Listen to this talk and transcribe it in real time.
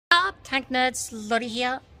Tank Nerds, Lottie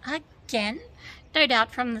here again. No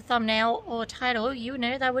doubt from the thumbnail or title you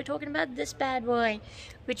know that we're talking about this bad boy,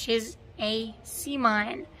 which is a sea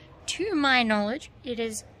mine. To my knowledge, it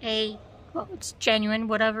is a, well, it's genuine,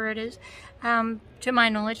 whatever it is. To my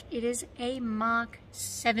knowledge, it is a Mark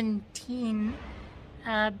 17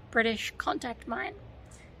 British contact mine.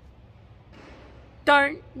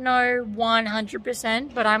 Don't know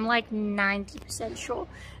 100%, but I'm like 90% sure.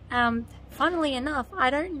 Funnily enough, I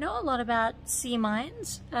don't know a lot about sea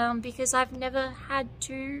mines because I've never had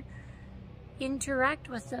to interact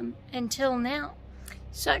with them until now.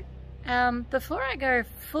 So, before I go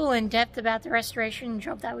full in depth about the restoration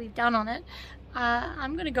job that we've done on it,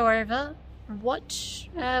 I'm going to go over what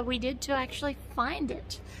we did to actually find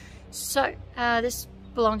it. So, this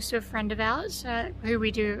belongs to a friend of ours who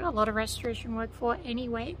we do a lot of restoration work for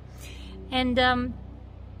anyway. And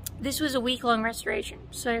this was a week-long restoration,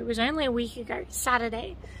 so it was only a week ago,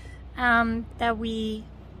 Saturday, that we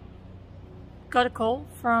got a call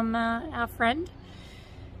from our friend.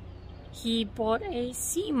 He bought a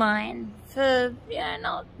sea mine for,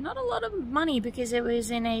 not a lot of money because it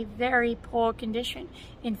was in a very poor condition.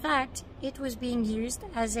 In fact, it was being used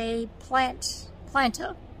as a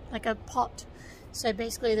planter, like a pot. So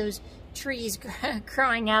basically there was trees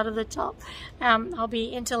growing out of the top. I'll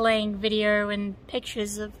be interlaying video and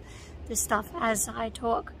pictures of this stuff as I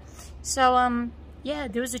talk. So yeah,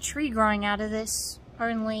 there was a tree growing out of this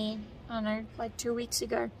only, I don't know, like 2 weeks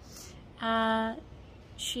ago.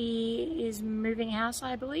 She is moving house,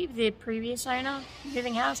 I believe, the previous owner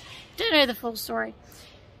moving house. Don't know the full story.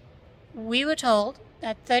 We were told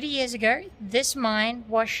that 30 years ago this mine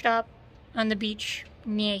washed up on the beach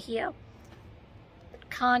near here.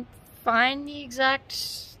 Can't find the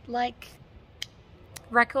exact like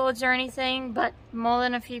records or anything, but more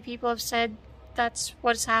than a few people have said that's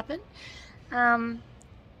what's happened. I'll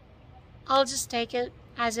just take it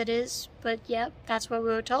as it is, but yeah, that's what we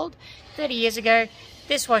were told 30 years ago.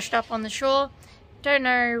 This washed up on the shore. Don't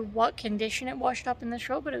know what condition it washed up in the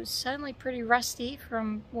shore, but it was certainly pretty rusty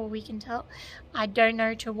from what we can tell. I don't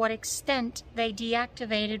know to what extent they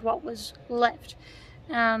deactivated what was left.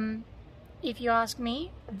 If you ask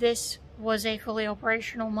me, this was a fully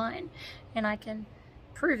operational mine, and I can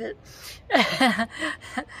prove it.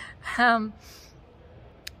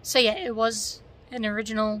 So yeah, it was an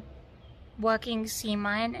original working sea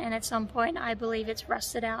mine, and at some point I believe it's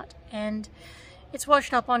rusted out and it's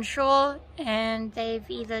washed up on shore, and they've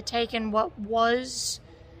either taken what was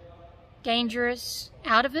dangerous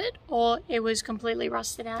out of it or it was completely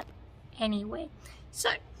rusted out anyway. So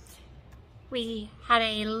we had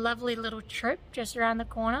a lovely little trip just around the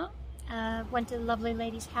corner, went to the lovely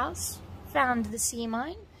lady's house, found the sea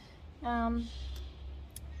mine,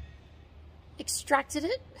 extracted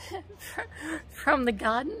it from the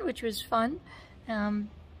garden, which was fun.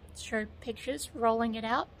 Showed pictures rolling it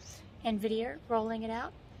out and video rolling it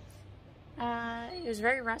out. It was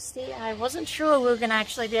very rusty. I wasn't sure we were going to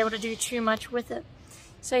actually be able to do too much with it.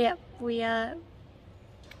 So yeah, we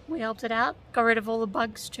helped it out, got rid of all the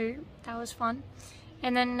bugs too. That was fun.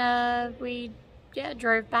 And then we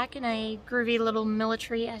drove back in a groovy little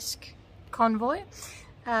military-esque convoy,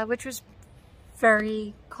 which was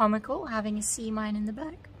very comical, having a sea mine in the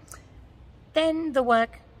back. Then the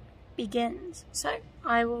work begins. So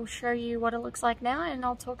I will show you what it looks like now, and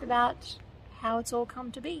I'll talk about how it's all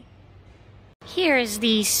come to be. Here is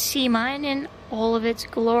the sea mine in all of its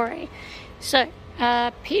glory. So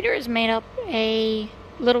Peter has made up a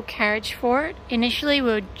little carriage for it. Initially we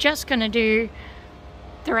were just going to do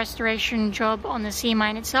the restoration job on the sea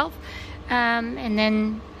mine itself, and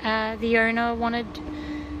then the owner wanted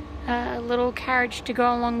a little carriage to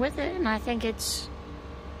go along with it, and I think it's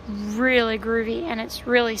really groovy and it's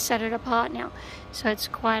really set it apart now. So it's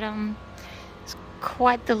quite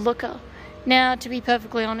the looker. Now, to be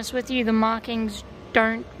perfectly honest with you, the markings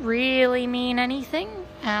don't really mean anything.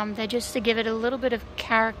 They're just to give it a little bit of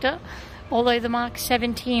character. Although the Mark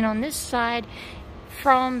 17 on this side,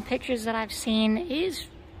 from pictures that I've seen, is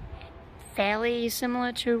fairly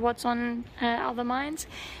similar to what's on other mines.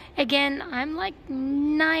 Again, I'm like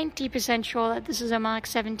 90% sure that this is a Mark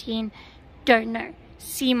 17. Don't know.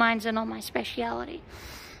 Sea mines are not my speciality.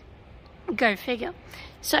 Go figure.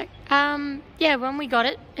 So, yeah, when we got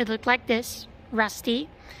it, it looked like this, rusty,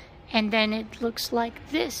 and then it looks like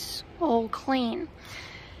this, all clean.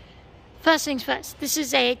 First things first, this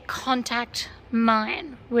is a contact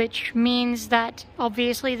mine, which means that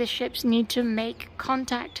obviously the ships need to make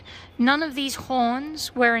contact. None of these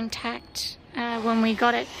horns were intact when we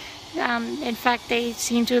got it. In fact, they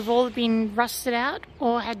seem to have all been rusted out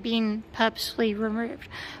or had been purposely removed,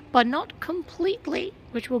 but not completely.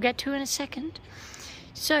 which we'll get to in a second.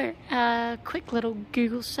 So, quick little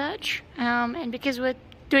Google search, and because we're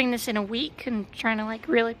doing this in a week and trying to like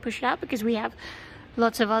really push it out because we have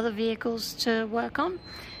lots of other vehicles to work on,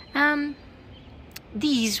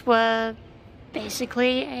 these were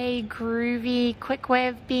basically a groovy, quick way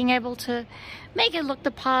of being able to make it look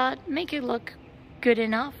the part, make it look good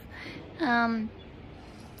enough,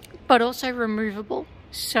 but also removable.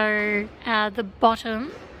 So the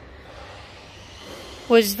bottom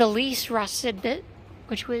was the least rusted bit,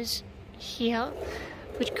 which was here,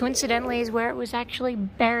 which coincidentally is where it was actually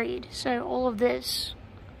buried. So all of this,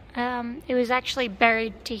 it was actually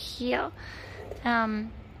buried to here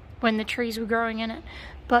when the trees were growing in it.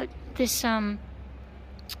 But this,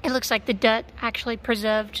 it looks like the dirt actually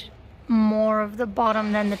preserved more of the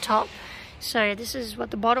bottom than the top. So this is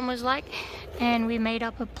what the bottom was like, and we made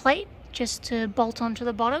up a plate just to bolt onto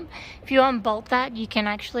the bottom. If you unbolt that, you can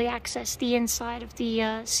actually access the inside of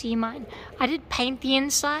the sea mine. I did paint the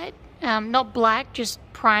inside, not black, just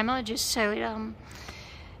primer, just so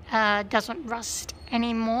it doesn't rust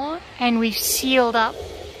anymore. And we've sealed up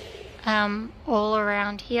all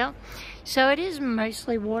around here, so it is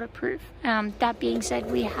mostly waterproof. That being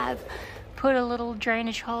said, we have put a little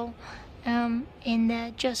drainage hole in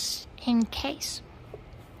there just in case.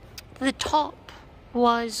 The top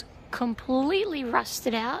was completely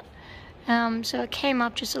rusted out, so it came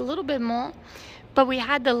up just a little bit more, but we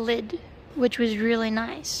had the lid, which was really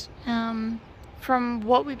nice. From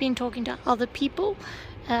what we've been talking to other people,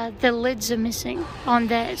 the lids are missing on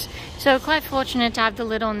theirs, so quite fortunate to have the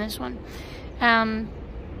lid on this one.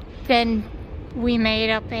 Then we made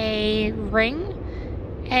up a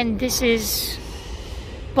ring, and this is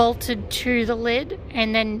bolted to the lid,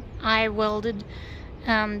 and then I welded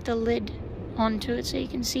the lid onto it so you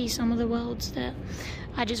can see some of the welds there.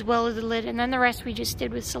 I just welded the lid, and then the rest we just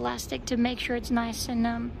did with Celastic to make sure it's nice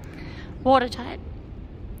and watertight.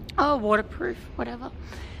 Oh, waterproof, whatever.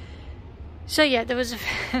 So yeah, there was a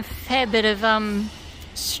fair bit of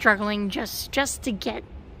struggling just to get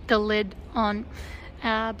the lid on.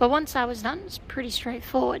 But once that was done, it's pretty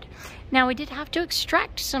straightforward. Now we did have to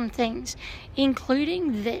extract some things,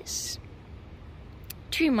 including this,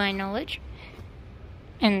 to my knowledge.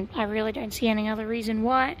 And I really don't see any other reason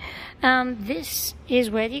why. This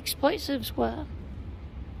is where the explosives were.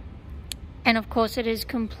 And of course it is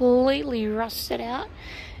completely rusted out.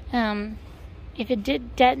 If it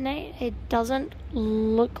did detonate, it doesn't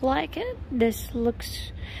look like it. This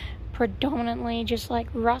looks predominantly just like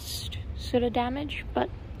rust sort of damage, but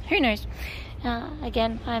who knows.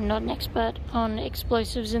 Again, I'm not an expert on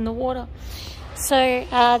explosives in the water.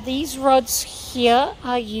 So these rods here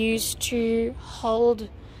are used to hold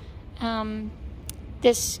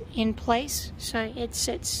this in place, so it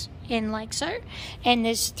sits in like so, and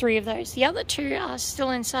there's 3 of those. The other 2 are still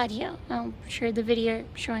inside here. I'll show the video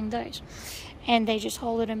showing those, and they just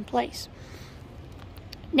hold it in place.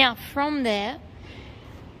 Now from there,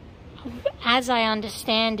 as I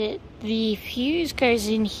understand it, the fuse goes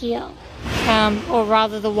in here, or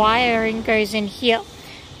rather the wiring goes in here.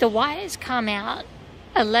 The wires come out,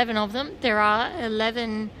 11 of them. There are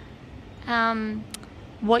 11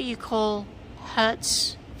 what you call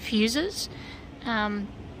Hertz fuses.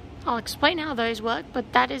 I'll explain how those work,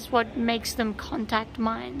 but that is what makes them contact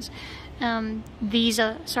mines. These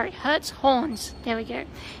are, sorry, Hertz horns. There we go.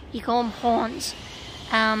 You call them horns.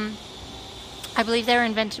 I believe they were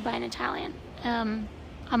invented by an Italian.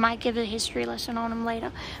 I might give a history lesson on them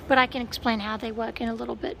later, but I can explain how they work in a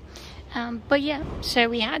little bit. But yeah, so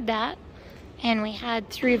we had that, and we had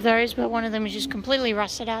 3 of those, but one of them was just completely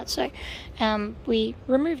rusted out, so we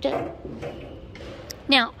removed it.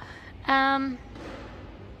 Now,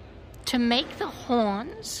 to make the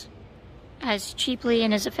horns as cheaply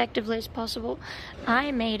and as effectively as possible,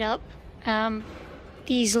 I made up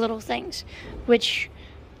these little things, which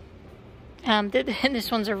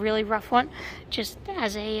this one's a really rough one, just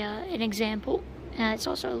as an example. It's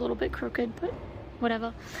also a little bit crooked, but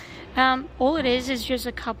whatever. All it is just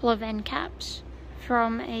a couple of end caps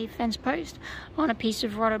from a fence post on a piece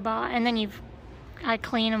of rotor bar, and then I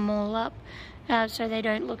clean them all up so they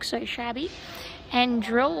don't look so shabby, and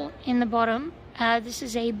drill in the bottom. This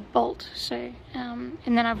is a bolt, so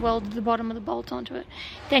and then I've welded the bottom of the bolt onto it.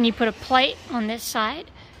 Then you put a plate on this side,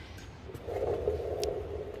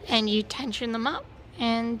 and you tension them up,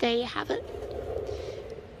 and there you have it.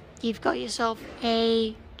 You've got yourself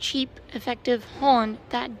a cheap, effective horn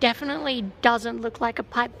that definitely doesn't look like a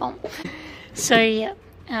pipe bomb. So yeah,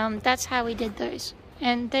 that's how we did those,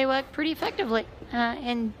 and they work pretty effectively,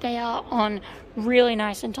 and they are on really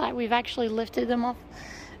nice and tight. We've actually lifted them off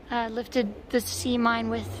lifted the sea mine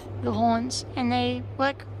with the horns, and they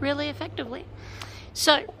work really effectively.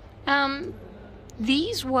 So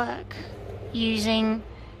these work using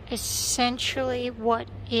essentially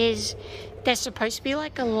they're supposed to be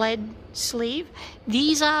like a lead sleeve.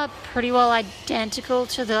 These are pretty well identical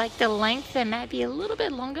to the length. They might be a little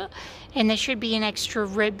bit longer, and there should be an extra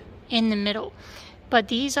rib in the middle, but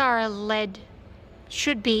these are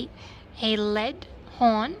should be a lead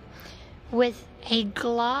horn with a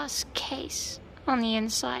glass case on the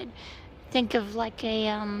inside. Think of like a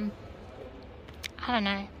I don't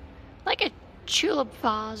know, like a tulip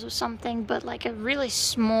vase or something, but like a really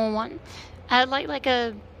small one, like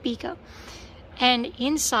a beaker. And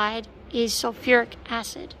inside is sulfuric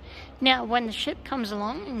acid. Now when the ship comes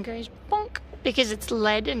along and goes bonk, because it's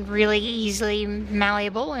lead and really easily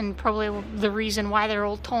malleable, and probably the reason why they're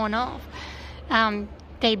all torn off,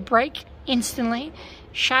 they break instantly,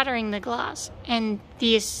 shattering the glass, and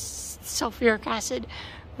the sulfuric acid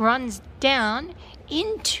runs down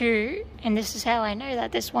into, and this is how I know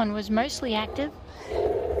that this one was mostly active,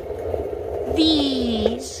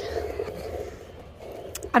 these.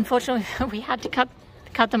 Unfortunately, we had to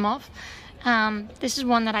cut them off. This is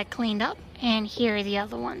one that I cleaned up, and here are the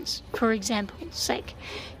other ones, for example's sake.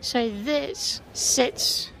 So this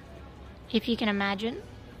sits, if you can imagine,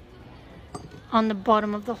 on the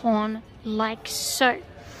bottom of the horn, like so.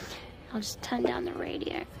 I'll just turn down the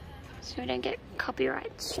radio so we don't get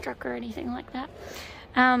copyright struck or anything like that.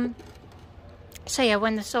 So yeah,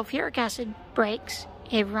 when the sulfuric acid breaks,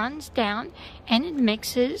 it runs down and it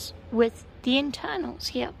mixes with the internals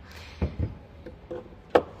here.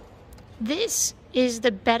 This is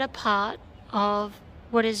the better part of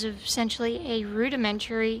what is essentially a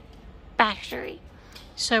rudimentary battery.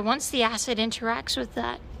 So once the acid interacts with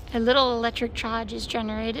that, a little electric charge is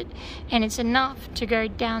generated, and it's enough to go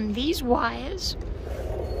down these wires.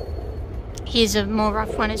 Here's a more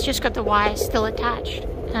rough one. It's just got the wires still attached.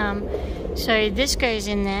 So this goes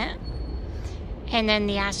in there, and then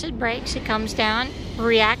the acid breaks, it comes down,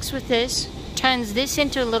 reacts with this, turns this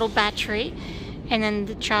into a little battery, and then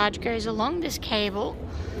the charge goes along this cable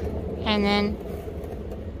and then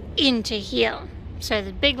into here. So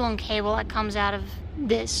the big long cable that comes out of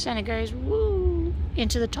this, and it goes woo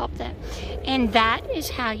into the top there. And that is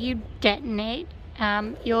how you detonate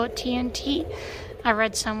your TNT. I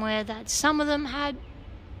read somewhere that some of them had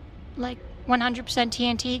like 100%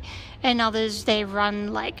 TNT, and others they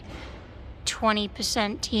run like 20%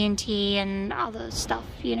 TNT and other stuff,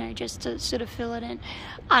 you know, just to sort of fill it in.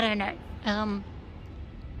 I don't know.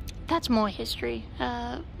 That's more history.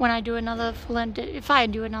 When I do another if I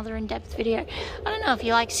do another in-depth video, I don't know, if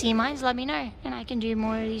you like sea mines, let me know, and I can do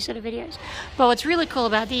more of these sort of videos. But what's really cool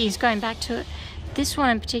about these, going back to it, this one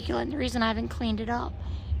in particular, and the reason I haven't cleaned it up,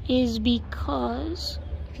 is because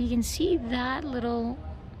if you can see that little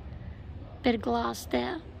bit of glass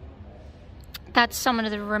there, that's some of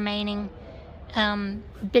the remaining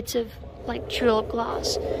bits of like tulip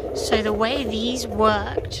glass. So the way these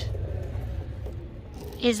worked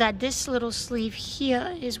is that this little sleeve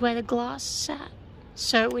here is where the glass sat.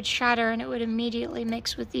 So it would shatter and it would immediately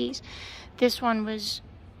mix with these. This one was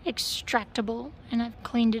extractable, and I've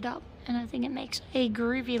cleaned it up, and I think it makes a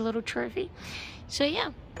groovy little trophy. So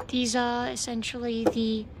yeah, these are essentially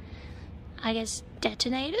the, I guess,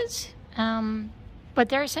 detonators, but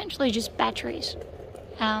they're essentially just batteries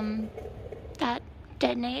that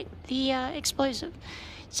detonate the explosive.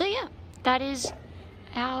 So yeah, that is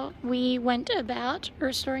how we went about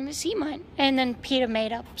restoring the sea mine. And then Peter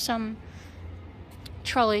made up some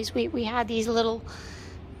trolleys. We had these little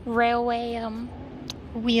railway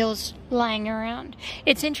wheels lying around.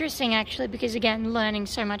 It's interesting actually, because again, learning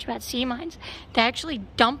so much about sea mines, they actually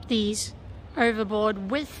dump these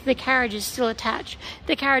overboard with the carriages still attached.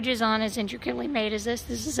 The carriages aren't as intricately made as this.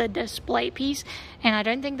 This is a display piece, and I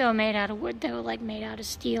don't think they were made out of wood. They were like made out of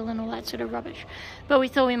steel and all that sort of rubbish. But we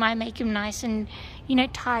thought we might make them nice and, you know,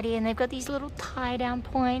 tidy, and they've got these little tie down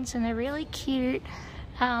points, and they're really cute.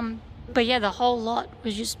 But yeah, the whole lot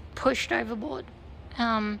was just pushed overboard,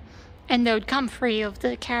 and they would come free of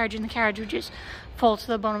the carriage, and the carriage would just fall to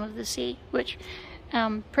the bottom of the sea, which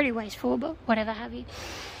pretty wasteful, but whatever have you.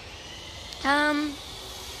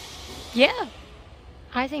 Yeah,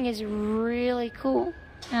 I think it's really cool.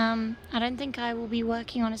 I don't think I will be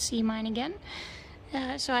working on a sea mine again,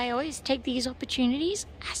 so I always take these opportunities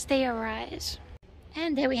as they arise.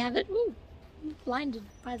 And there we have it. Ooh, blinded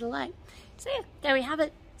by the light. So yeah, there we have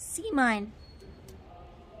it. Sea mine.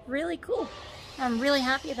 Really cool. I'm really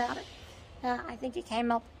happy about it. I think it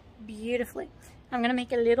came up beautifully. I'm gonna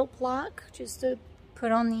make a little plaque just to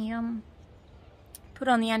put on the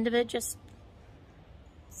end of it, just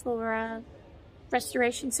for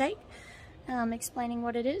restoration's sake, explaining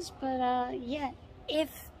what it is. But yeah,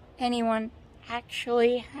 if anyone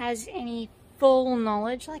actually has any full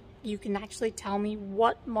knowledge, like you can actually tell me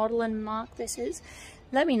what model and mark this is,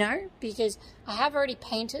 let me know, because I have already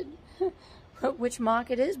painted which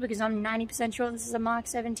mark it is, because I'm 90% sure this is a Mark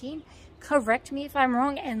 17. Correct me if I'm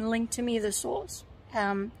wrong and link to me the source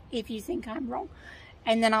if you think I'm wrong,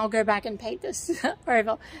 and then I'll go back and paint this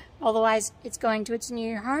over. Otherwise, it's going to its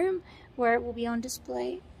new home where it will be on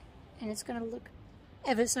display and it's going to look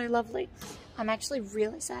ever so lovely. I'm actually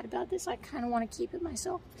really sad about this. I kind of want to keep it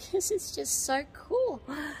myself because it's just so cool.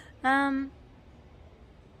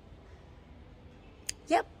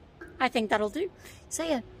 Yep, I think that'll do. So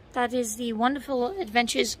yeah, that is the wonderful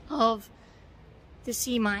adventures of the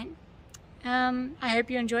sea mine. I hope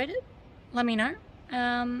you enjoyed it. Let me know.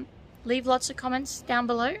 Leave lots of comments down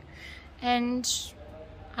below, and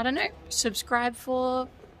I don't know, subscribe for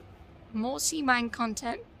more sea mine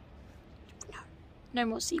content. No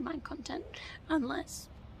more sea mine content, unless